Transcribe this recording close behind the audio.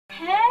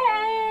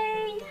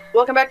Hey!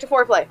 Welcome back to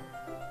FourPlay.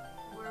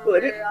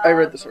 I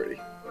read this already.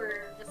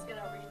 We're just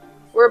gonna read.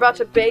 We're about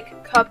to bake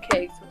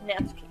cupcakes with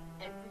Nesquik.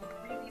 And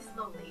read really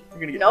slowly. You're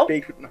gonna get Nope.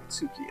 baked with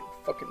Natsuki in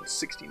fucking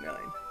 69. Blah,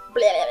 blah,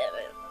 blah.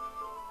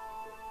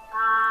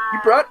 You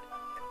brought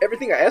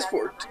everything I asked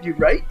for, did you,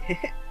 right?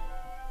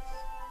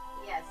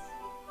 Yes.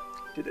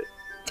 Did it?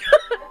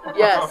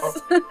 Yes.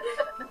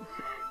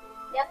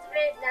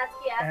 Yesterday,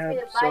 Natsuki asked me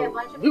to buy a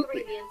bunch of Absolutely.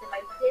 ingredients if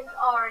I didn't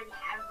already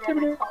have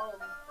them at home.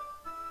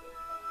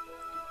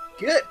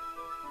 Good.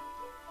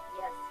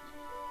 Yes.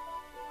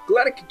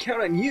 Glad I could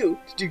count on you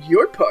to do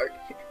your part.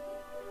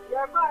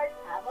 Your part,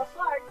 have a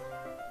fart.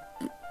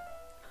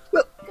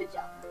 Well, Good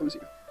job. what was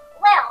you?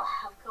 Well,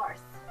 of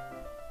course.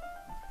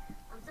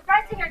 I'm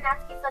surprised to hear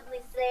Natsuki suddenly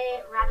say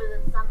it rather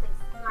than something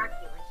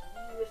snarky like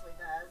she usually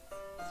does.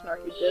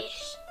 Snarky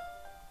bitch.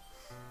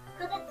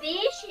 Could it be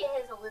she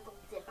is a little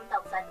different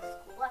outside the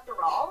school after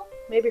all?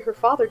 Maybe her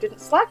father didn't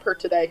slap her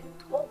today.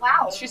 Oh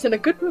wow, She's in a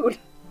good mood.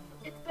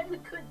 it's been a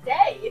good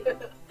day.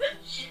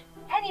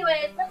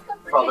 Anyways, let's go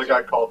for Father kitchen.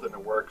 got called into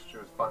work. She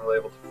was finally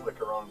able to flick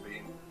her own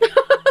bean.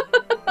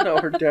 No,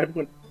 her dad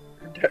went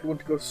to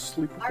go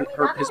sleep Are with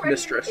we not his already in the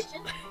mistress.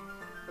 kitchen?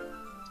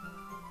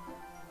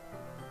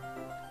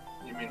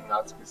 You mean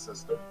Natsuki's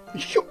sister?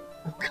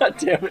 God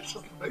damn it.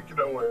 Just making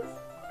it worse.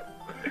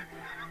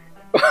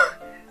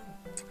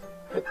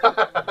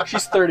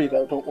 She's 30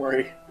 though, don't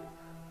worry.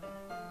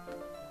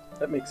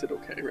 That makes it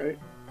okay, right?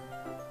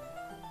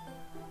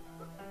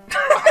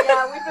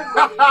 Yeah, we've been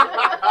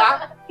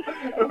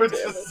waiting. We're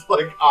just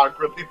like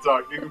awkwardly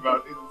talking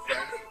about incest.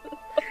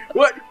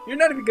 What? You're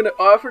not even gonna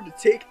offer to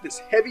take this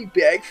heavy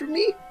bag from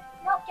me?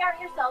 Nope, carry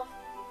yourself.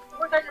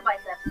 Work on your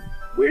biceps.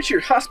 Where's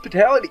your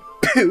hospitality,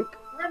 poop?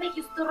 I'm gonna make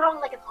you strong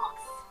like an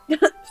ox.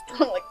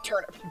 Strong like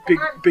turnip.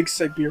 Big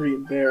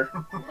Siberian bear.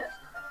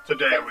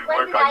 Today Since we when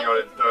work did on I your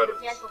need to be the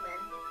endurance. gentleman?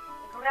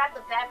 I grabbed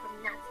the bag from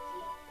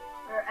Natsuki.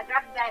 Or I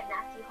grabbed the bag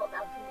Natsuki held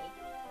out to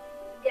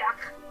me. Yuck.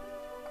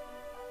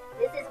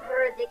 This is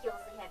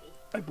ridiculously heavy.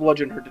 I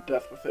bludgeoned her to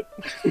death with it.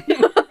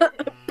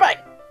 Bang!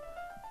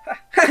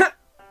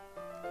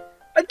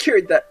 I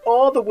carried that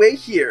all the way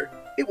here.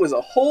 It was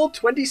a whole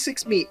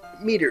 26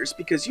 meters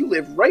because you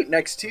live right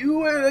next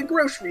to a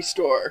grocery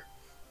store.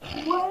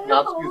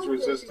 Natsuki's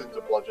resistant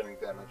to bludgeoning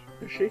damage.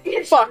 Is she?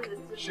 Yes, Fuck.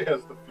 She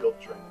has the field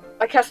training.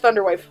 I cast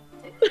Thunderwave.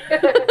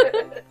 It's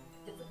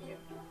immune.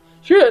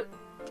 Shit.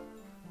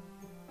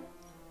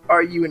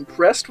 Are you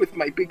impressed with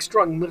my big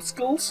strong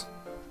muscles?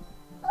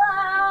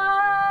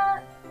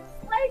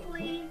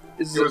 Slightly.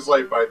 Is He was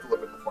late, but I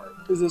delivered the fart.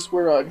 this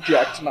where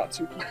Jack's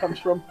Natsuki comes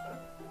from?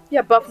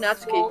 Yeah, buff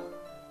Natsuki. Swole.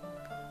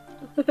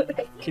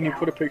 Can you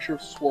put a picture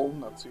of swollen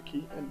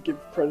Natsuki and give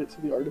credit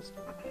to the artist?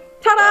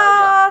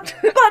 Ta-da!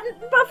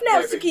 Buff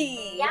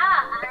Natsuki! Yeah,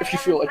 If you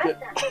feel like it.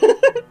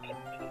 It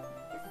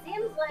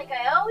seems like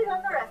I always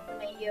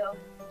underestimate you.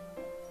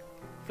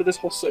 For this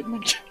whole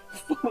segment,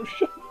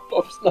 Photoshop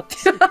buffs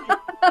Natsuki.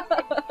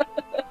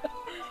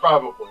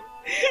 Probably.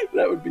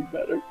 That would be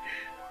better.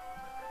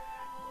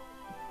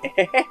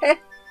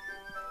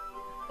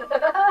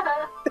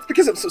 It's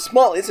because I'm so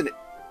small, isn't it?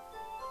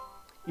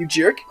 You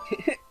jerk.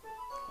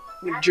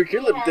 You jerk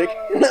your little dick.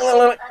 A fist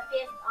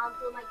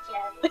onto my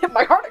chest.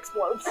 My heart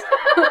explodes.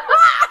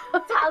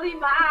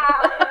 Talima!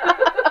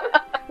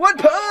 One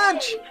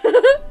punch! Your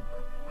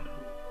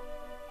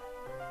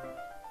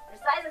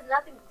size has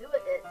nothing to do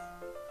with it.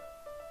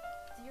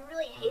 Do you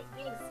really hate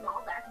being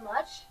small that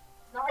much?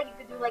 It's not like you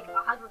could do like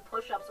 100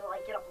 push-ups or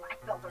like get a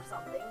black belt or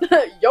something.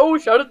 Yo,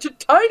 shout out to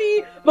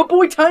Tiny! My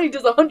boy Tiny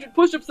does 100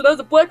 push-ups and has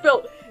a black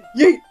belt.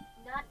 Yeet!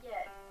 Not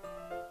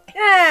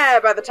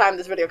yet. By the time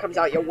this video comes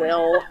out, you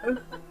will.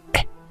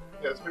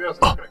 Yeah, this video's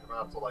not gonna come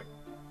out until like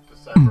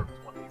December of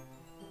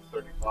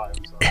 2035,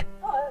 so.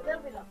 Oh,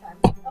 that'll be enough time.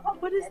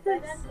 What is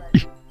Dead by this?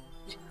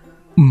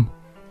 then,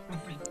 You'll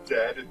be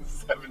dead in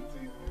 17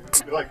 years.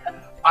 You'll be like,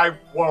 I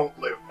won't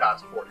live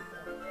past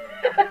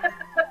 44.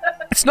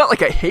 It's not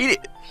like I hate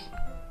it.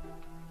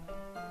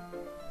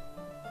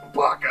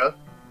 Baka.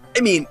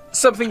 I mean,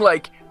 something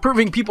like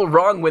proving people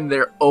wrong when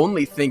they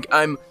only think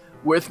I'm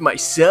worth my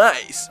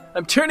size.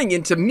 I'm turning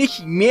into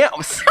Mickey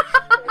Mouse.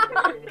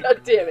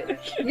 God damn it.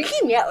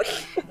 Mickey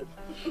Mouse.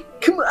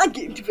 Come on,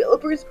 game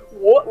developers.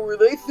 What were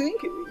they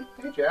thinking?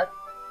 Hey, Jack.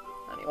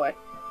 Anyway.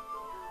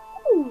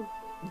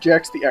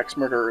 Jack's the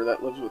ex-murderer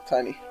that lives with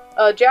Tiny.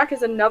 Jack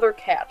is another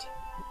cat.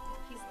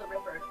 He's the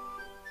Ripper.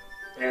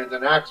 And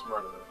an axe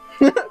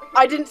murderer.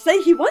 I didn't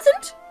say he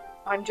wasn't.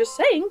 I'm just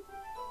saying.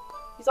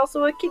 He's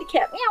also a kitty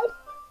cat. Meow.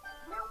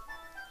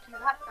 He's a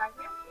hot dog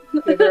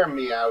now. Hey there,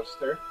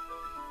 Meowster.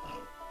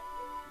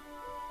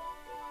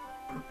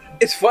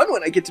 It's fun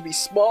when I get to be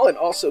small and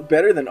also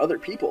better than other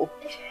people.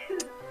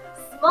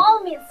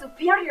 Small means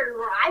superior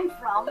where I'm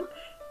from.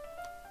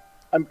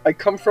 I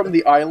come from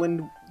the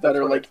island that That's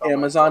are what I like tell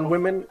Amazon myself.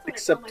 women,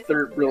 except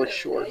they're really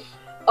short.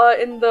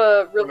 In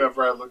the...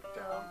 Whenever I look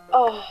down.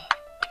 Oh.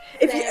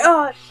 If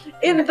you,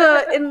 in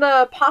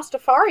the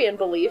Pastafarian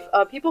belief,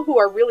 people who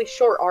are really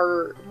short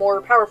are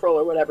more powerful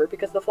or whatever,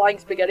 because the flying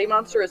spaghetti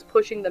monster is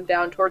pushing them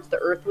down towards the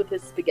earth with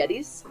his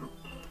spaghettis,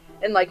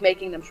 and like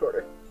making them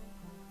shorter.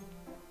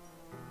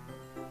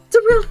 It's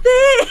a real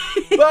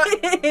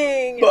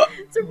thing.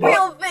 It's a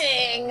real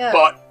thing.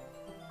 But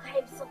I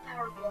am so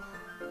powerful.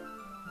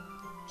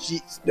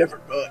 she's never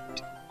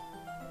bugged.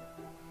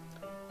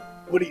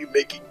 What are you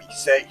making me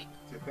say?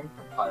 Do you think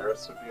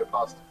Papyrus would be a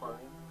Pastafarian?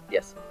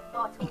 Yes.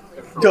 Oh, totally.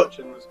 If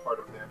religion was part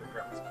of the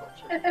underground's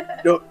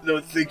culture.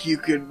 Don't think you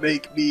can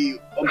make me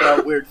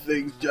about weird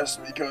things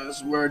just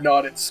because we're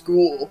not at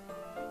school.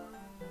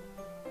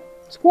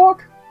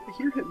 Squawk! I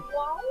hear him.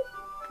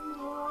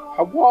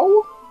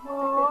 Hello?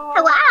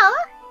 Hello?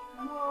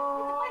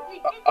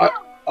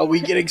 Are we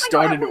getting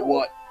started or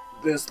what?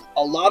 There's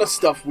a lot of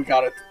stuff we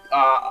gotta,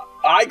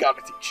 I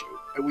gotta teach you.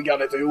 And we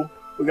gotta do.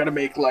 We gotta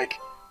make like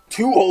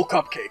 2 whole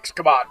cupcakes.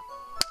 Come on.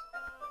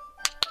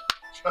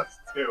 Just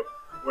 2.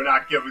 We're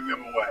not giving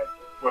them away.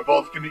 We're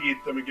both gonna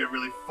eat them and get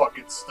really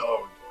fucking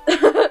stoned.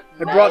 I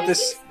brought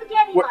this.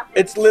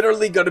 It's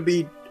literally gonna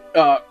be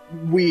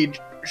weed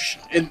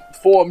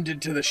formed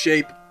into the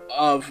shape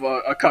of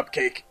a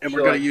cupcake, and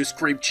we're gonna use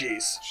cream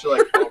cheese. She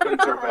like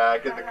opens her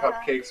bag and the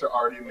cupcakes are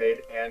already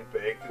made and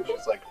baked, and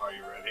she's like, "Are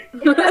you ready?"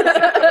 That's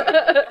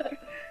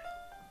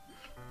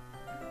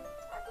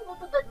a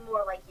little bit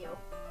more like you.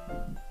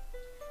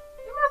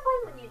 You're more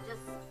fun when you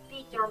just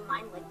speak your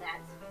mind like that.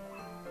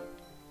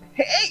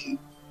 Hey!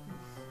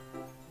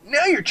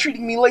 Now you're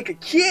treating me like a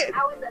kid!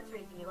 How is that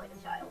treating you like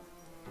a child?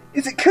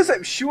 Is it 'cause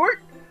I'm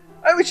short?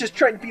 I was just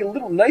trying to be a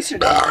little nicer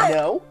than you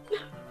know.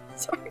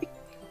 Sorry.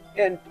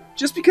 And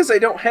just because I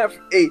don't have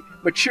a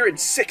mature and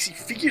sexy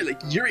figure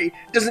like Yuri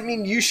doesn't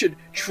mean you should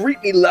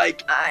treat me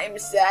like... I'm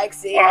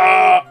sexy.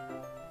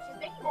 She's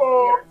making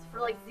weirds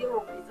for like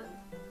 0 reason.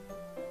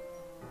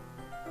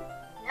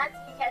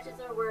 Natsuki catches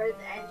her words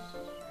and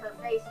her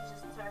face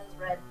just turns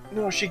red.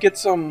 No, she gets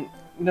some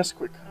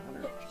Nesquik on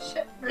her.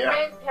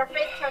 Her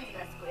face turns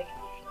Nesquik.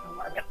 No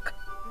more milk.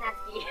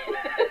 Natsuki.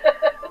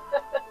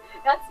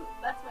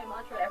 That's my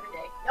mantra every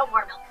day. No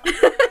more milk.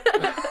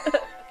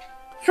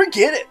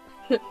 Forget it!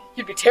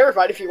 You'd be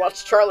terrified if you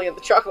watched Charlie and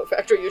the Chocolate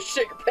Factory. You'd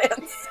shit your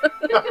pants.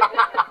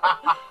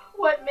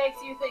 What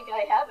makes you think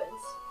I haven't?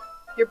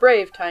 You're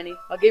brave, Tiny.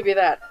 I'll give you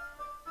that.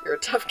 You're a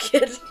tough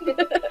kid.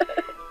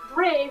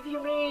 Brave, you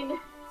mean?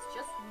 It's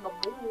just my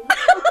boo.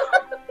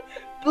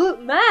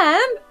 But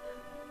man!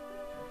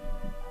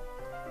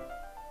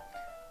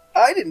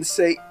 I didn't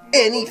say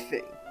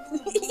anything.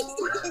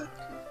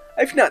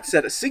 I've not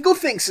said a single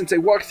thing since I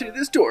walked through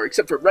this door,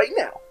 except for right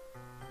now.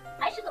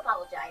 I should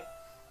apologize.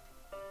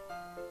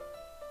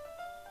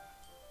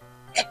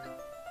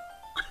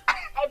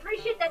 I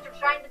appreciate that you're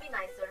trying to be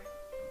nicer.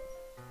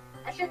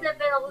 I should have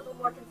been a little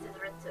more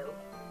considerate too.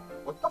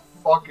 What the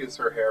fuck is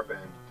her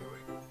hairband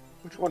doing?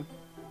 Which one?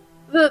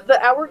 The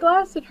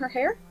hourglass in her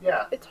hair?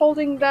 Yeah. It's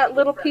holding that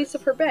little piece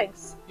of her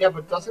bangs. Yeah,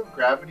 but doesn't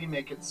gravity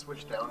make it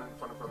switch down in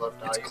front of her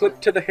left eye? It's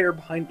clipped to the hair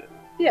behind it.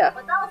 Yeah.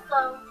 But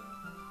also...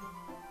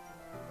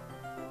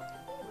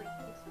 Oh, it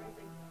keeps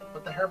freezing.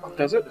 But the hair behind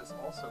Does it? is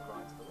also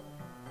going to the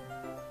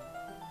left.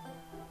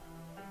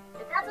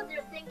 If that's what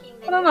you're thinking,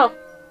 then I don't know.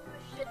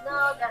 you should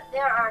know that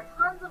there are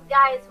tons of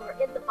guys who are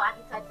into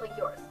body types like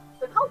yours.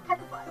 They're called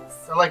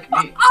pedophiles. They're like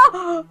me.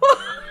 Oh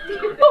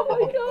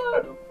my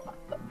god.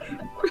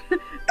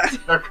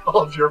 They're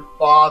called your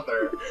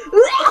father.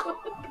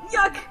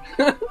 Yuck!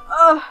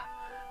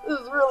 This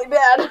is really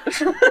bad.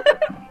 This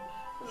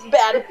is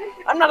bad.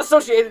 I'm not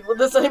associated with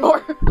this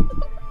anymore.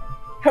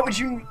 How would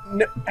you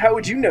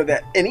know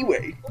that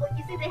anyway? Well,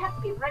 you see, they have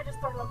to be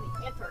registered on the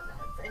internet.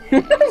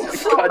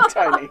 Oh my god,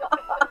 Tiny.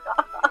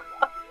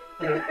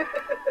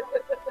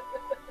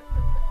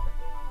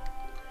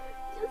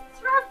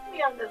 Just trust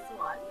me on this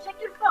one. Check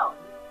your phone.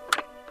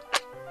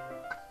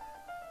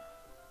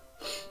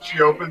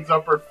 She opens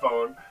up her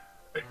phone.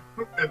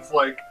 It's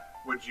like,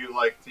 would you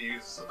like to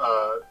use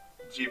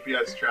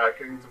GPS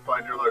tracking to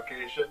find your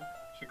location?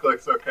 She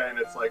clicks OK, and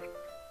it's like,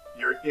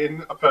 you're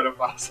in a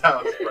pedophile's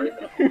house right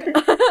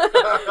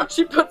now.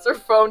 She puts her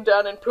phone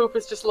down and Poop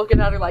is just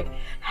looking at her like,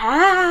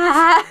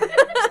 ah.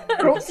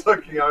 Poop's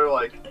looking at her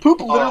like,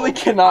 Poop literally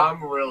cannot...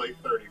 I'm really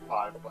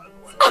 35, by the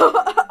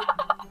way.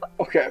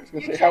 Okay, I was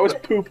gonna say, how is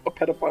Poop a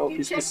pedophile if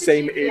he's the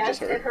same age as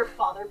And her? her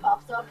father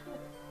pops up.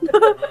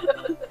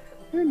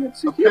 Hey,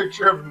 Natsuki. A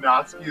picture of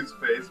Natsuki's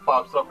face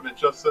pops up and it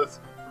just says,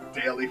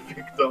 daily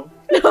victim.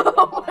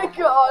 Oh my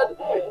god.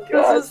 Oh my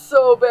god. This is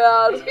so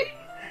bad.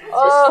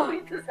 Just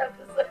sweet this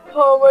episode.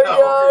 Oh my No.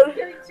 god. It's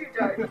getting too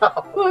dark. No.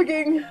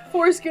 Fucking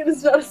foreskin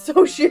is not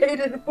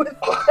associated with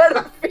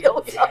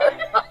pedophilia.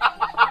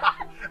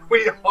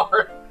 We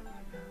are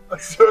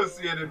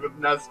associated with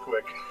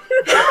Nesquik.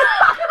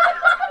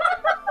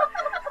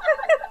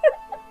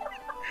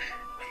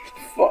 What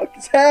the fuck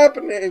is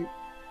happening?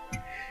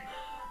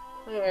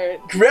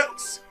 Alright.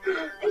 Gross!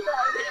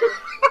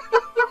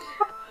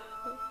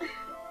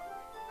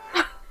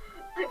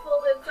 I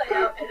fold inside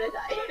out and I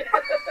die.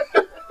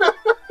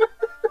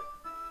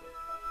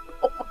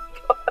 Oh my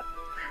god.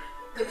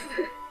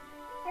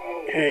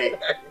 Hey.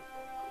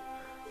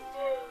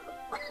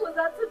 Was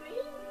that to me?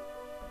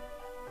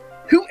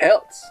 Who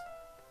else?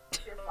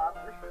 Your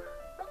father.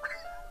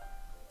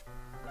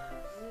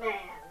 Man.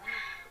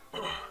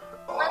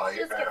 Let's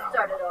just get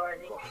started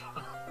already.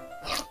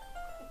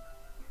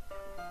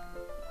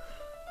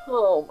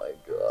 Oh my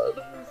god.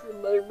 This is a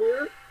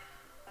nightmare.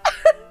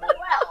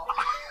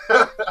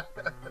 Well.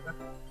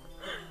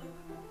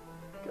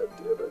 God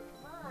damn it.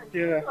 Come on,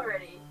 Yeah.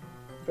 already.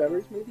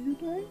 Batteries maybe you're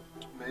dying?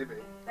 Maybe.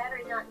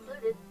 Battery not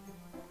included.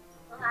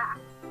 Ah.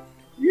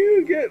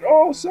 You get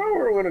all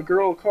sour when a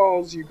girl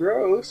calls you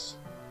gross.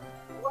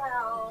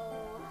 Well.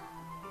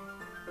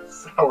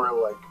 Sour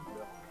like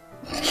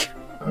milk.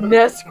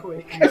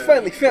 Nesquik. I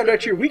finally found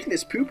out your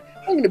weakness, Poop.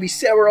 I'm gonna be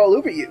sour all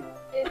over you.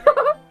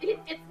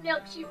 It's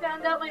milk. She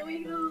found out my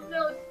weakness was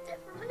milk.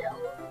 Different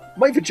milk.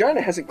 My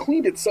vagina hasn't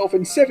cleaned itself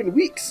in 7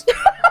 weeks.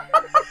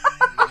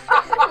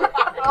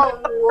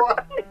 Oh,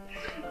 what?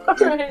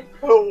 Alright.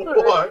 Oh,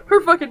 what?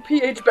 Her fucking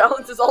pH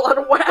balance is all out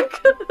of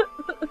whack.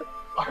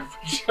 Our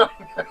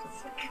vagina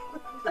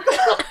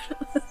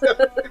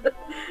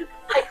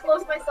I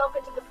close myself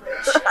into the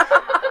fridge.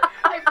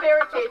 I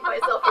barricade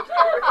myself into the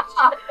fridge.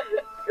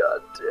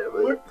 God damn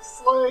it.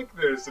 looks like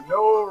there's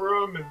no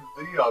room in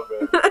the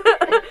oven.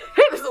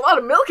 Hey, there's a lot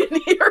of milk in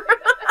here.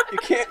 You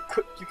can't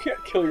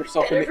kill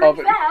yourself in the Better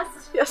oven. drink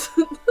fast. Yes.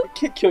 You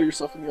can't kill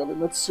yourself in the oven.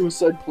 That's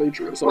suicide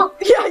plagiarism. Well,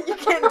 yeah, you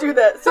can't do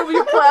that.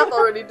 Sylvia Plath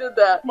already did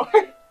that.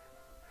 My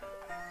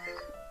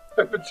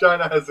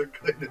vagina hasn't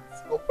cleaned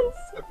itself in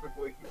 7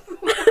 weeks.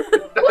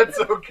 That's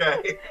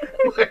okay.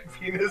 My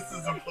penis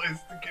is a place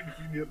to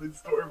conveniently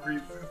store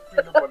Reese's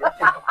peanut butter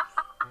cups.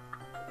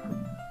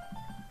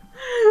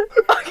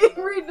 Fucking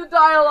read the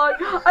dialogue.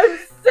 I'm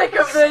sick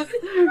of this.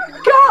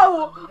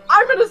 Go!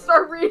 I'm gonna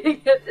start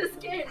reading it. This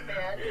game,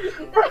 man.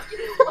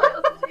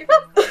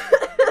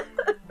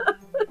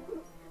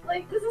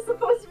 Like, this is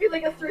supposed to be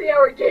like a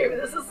 3-hour game.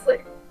 This is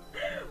like.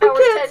 We hour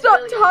can't 10 stop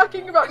million.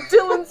 talking about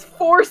Dylan's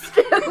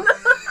foreskin. Come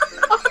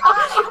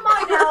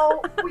on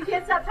now. We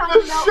can't stop The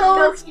talking about show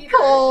milk is either.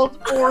 called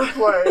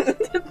FourPlay.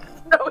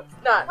 No, it's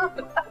not.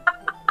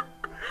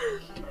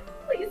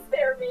 Please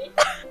spare me.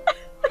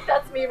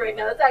 That's me right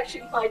now. That's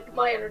actually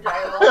my inner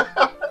dialogue.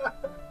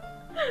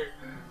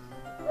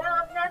 Well,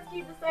 if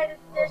Nesquik decided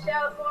to dish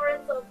out more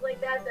insults like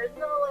that, there's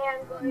no way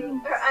I'm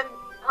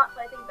not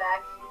fighting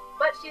back.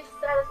 But she's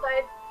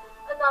satisfied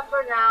enough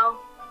for now.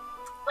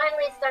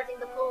 Finally starting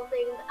to pull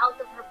things out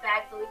of her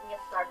bag so we can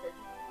get started.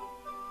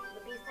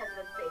 The beast has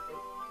been sated.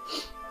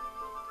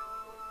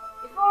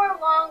 Before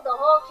long, the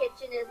whole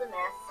kitchen is a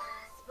mess.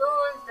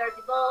 Spoons,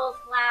 dirty bowls,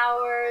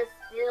 flowers,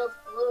 spilled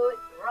fluid,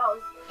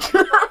 gross.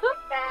 Plastic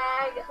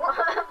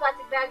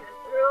bags are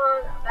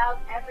strewn about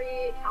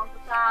every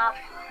countertop.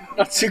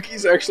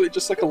 Natsuki's actually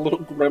just like a little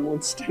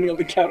gremlin standing on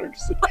the counter,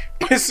 just like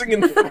pissing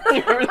and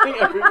throwing everything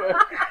everywhere.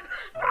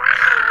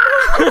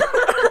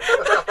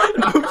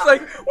 And Poop's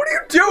like, "What are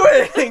you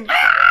doing?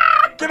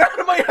 Get out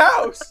of my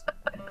house!"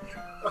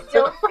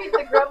 Don't feed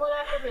the gremlin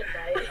after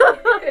midnight.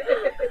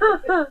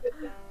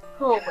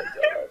 Oh my god.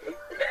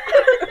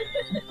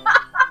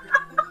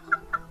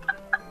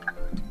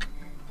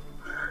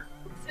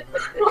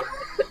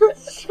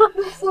 It's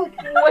like,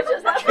 What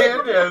just happened?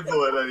 can't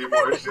handle it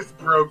anymore. It's just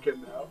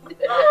broken now.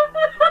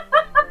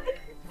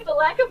 The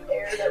lack of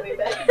air that we've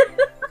had.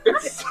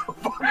 It's so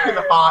fucking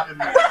hot in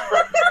here.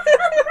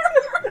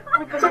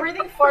 We've been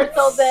breathing farts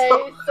all day.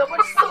 So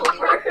much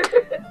sulfur.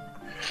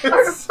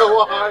 It's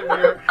so hot in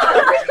here.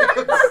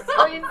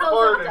 Brain cells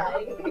are farting.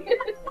 dying.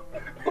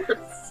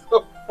 It's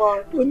so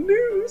fun. The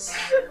news.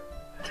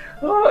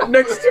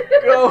 Next,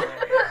 go.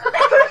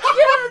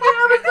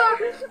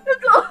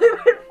 It's only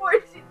been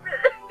 14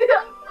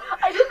 minutes.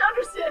 I didn't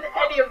understand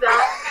any of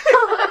that.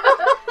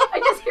 I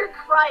just hear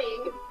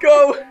crying.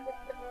 Go.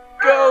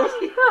 Go. Let's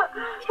keep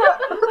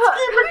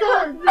it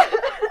going.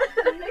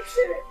 The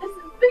mixer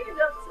isn't big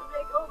enough to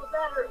make all the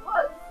batter it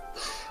was.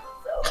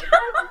 So we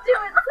had to do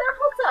it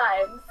several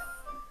times.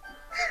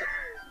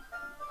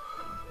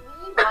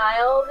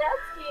 Meanwhile,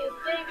 Natsuki is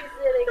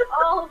babysitting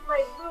all of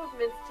my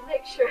movements to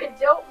make sure I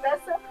don't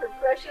mess up her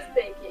precious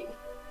baking.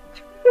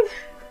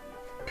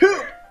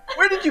 Poop.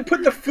 Where did you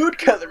put the food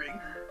coloring?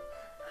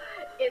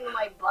 In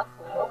my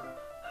butthole.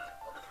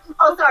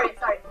 Oh, sorry,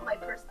 my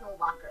personal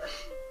locker.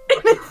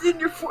 And it's in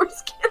your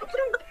foreskin.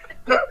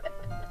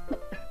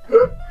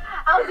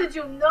 How did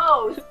you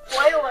know?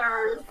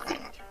 Spoilers!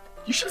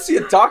 You should see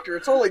a doctor.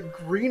 It's all like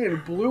green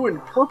and blue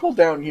and purple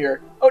down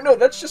here. Oh no,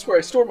 that's just where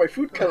I store my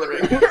food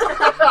coloring.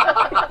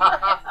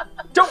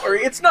 Don't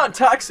worry, it's not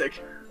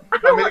toxic.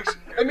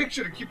 I make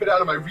sure to keep it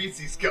out of my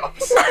Reese's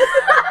cups.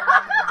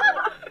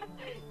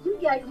 You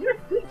got your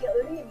food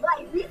coloring in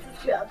my Reese's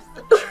cups.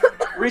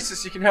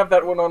 Reese's, you can have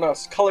that one on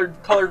us. Colored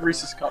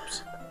Reese's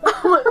cups. Oh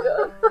my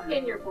god.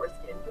 In your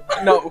foreskin.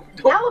 No,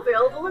 don't. Now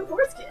available in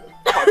foreskin.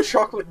 Hot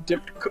chocolate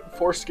dipped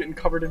foreskin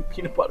covered in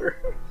peanut butter.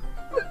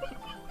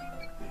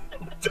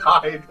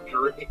 Dyed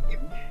green.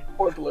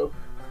 Or blue.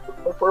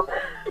 Or purple.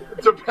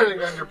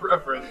 Depending on your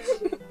preference.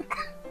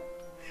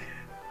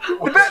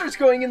 The batter's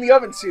going in the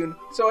oven soon,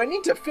 so I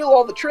need to fill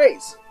all the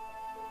trays.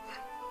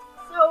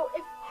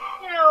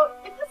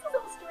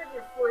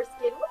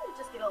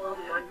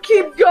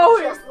 Keep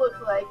going. Just look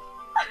like.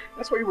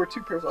 That's why you wear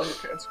 2 pairs of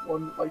underpants.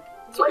 One like.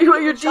 That's why you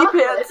wear your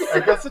G-pants.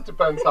 I guess it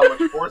depends how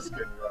much foreskin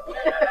you have.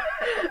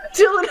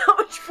 Dylan,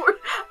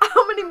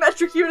 how many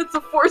metric units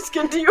of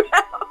foreskin do you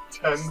have?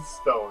 10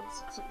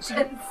 stones.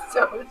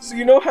 So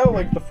you know how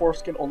like the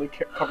foreskin only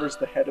covers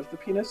the head of the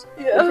penis?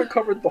 Yeah. What if it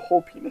covered the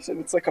whole penis and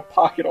it's like a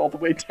pocket all the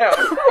way down?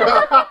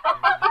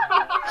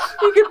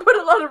 You could put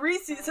a lot of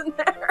Reese's in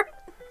there.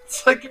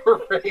 It's like a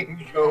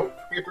raincoat.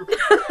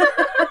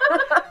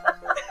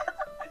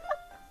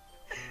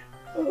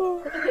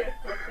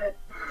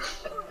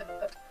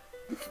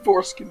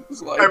 Foreskin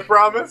is like. I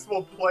promise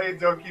we'll play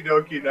Doki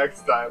Doki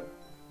next time.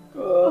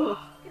 We'll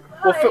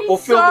fill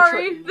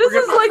Sorry, the this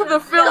is like the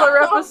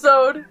filler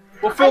episode.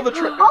 We'll fill the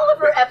trip. All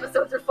of our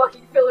episodes are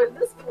fucking filler at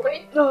this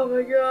point. Oh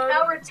my god.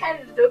 Hour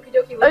 10 of the Doki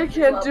Doki Literature I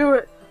can't Club. do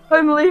it.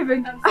 I'm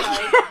leaving. I'm sorry.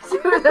 I can't do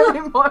it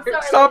anymore.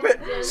 Sorry, Stop ladies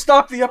it! and gents.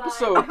 Stop the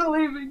episode! I'm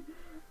leaving.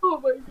 Oh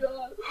my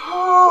god.